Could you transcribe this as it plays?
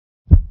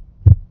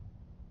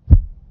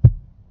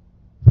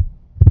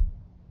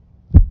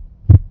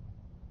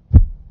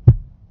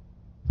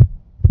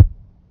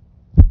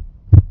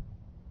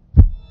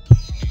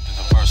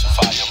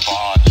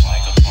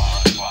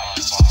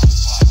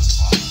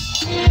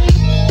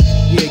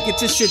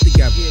get your shit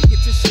together.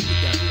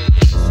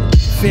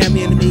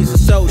 Family, enemies,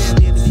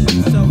 associates.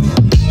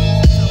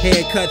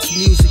 Haircuts,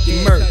 music,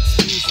 and merch.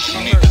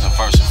 You need to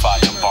diversify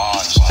your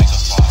bonds, nigga.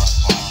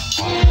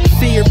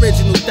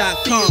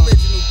 FreeOriginal.com.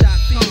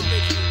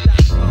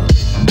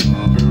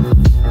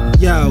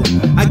 Yo,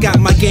 I got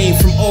my game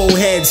from old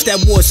heads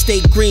that wore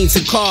state greens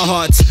and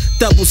Carhartts.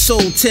 Double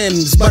sold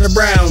Timbs, butter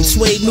brown,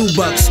 suede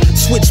nubucks.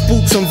 Switch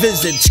boots on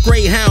visits,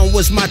 Greyhound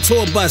was my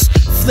tour bus.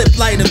 Flip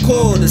light and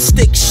cord, a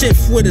stick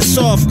shift with a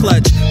soft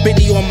clutch.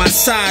 Biddy on my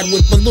side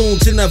with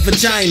balloons in her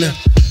vagina.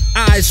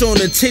 Eyes on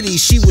her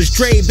titties, she was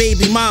Dre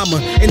baby mama.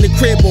 In the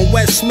crib on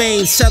West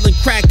Main, selling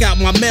crack out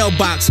my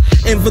mailbox.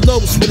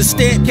 Envelopes with a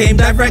stamp came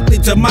directly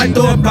to my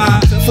door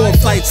pop. 4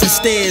 flights of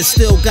stairs,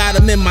 still got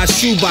them in my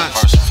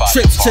shoebox.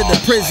 Trips to the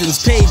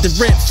prisons, paid the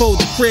rent for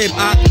the crib.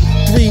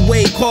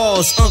 3-way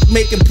calls,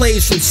 making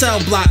plays from cell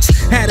blocks.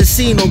 Had a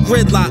scene on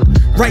Gridlock,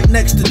 right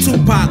next to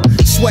Tupac.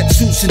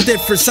 Sweatsuits in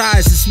different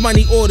sizes,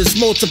 money orders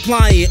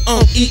multiplying.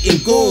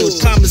 Eating good,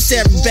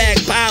 commissary bag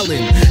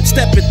piling.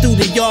 Stepping through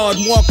the yard,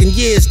 walking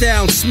years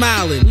down,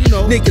 smiling.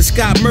 Niggas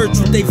got merch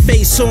with they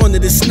face on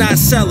it, it's not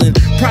selling.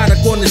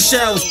 Product on the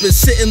shelves, been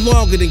sitting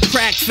longer than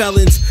crack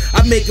felons.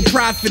 I make a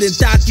profit and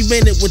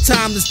document it with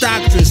timeless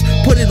doctrines.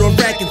 Put it on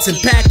records and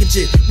package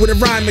it with a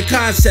rhyming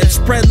concept.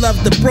 Spread love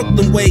the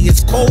Brooklyn way,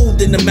 it's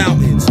cold in the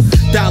mountains.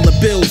 Dollar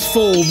bills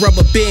full,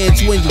 rubber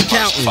bands when you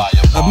counting.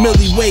 A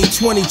milli weigh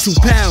 22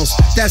 pounds,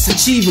 that's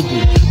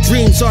achievable.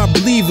 Dreams are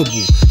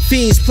believable,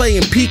 fiends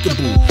playing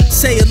peekaboo.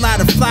 Say a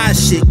lot of fly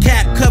shit,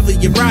 cap cover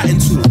your rotten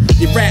tooth.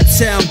 Your rap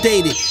sound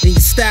dated and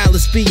your style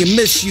is being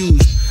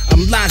misused.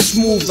 I'm lot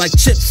smooth like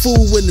chip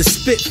food when the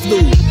spit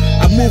flew.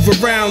 I move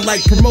around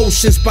like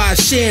promotions by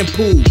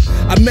shampoo.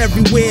 I'm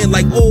everywhere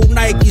like old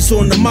Nikes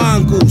on the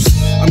mongoose.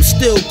 I'm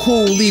still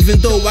cool even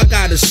though I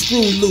got a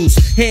screw loose.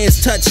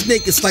 Hands touch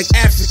niggas like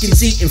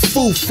Africans eating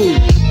foo-foo.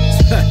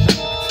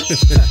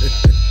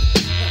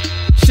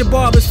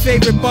 Shababa's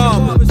favorite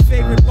barber.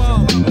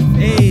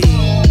 Hey.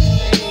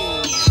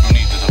 You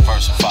need to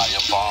diversify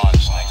your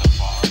bonds, nigga.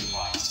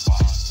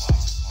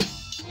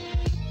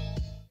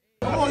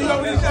 Come on, you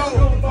already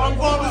know. I'm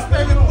Barber's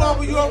favorite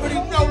barber. You already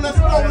know. Let's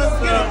go, let's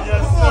get it.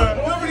 Come on,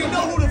 you already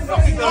know who the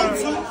fuck we go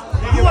to.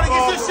 You wanna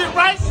get this shit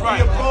right?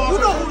 Right.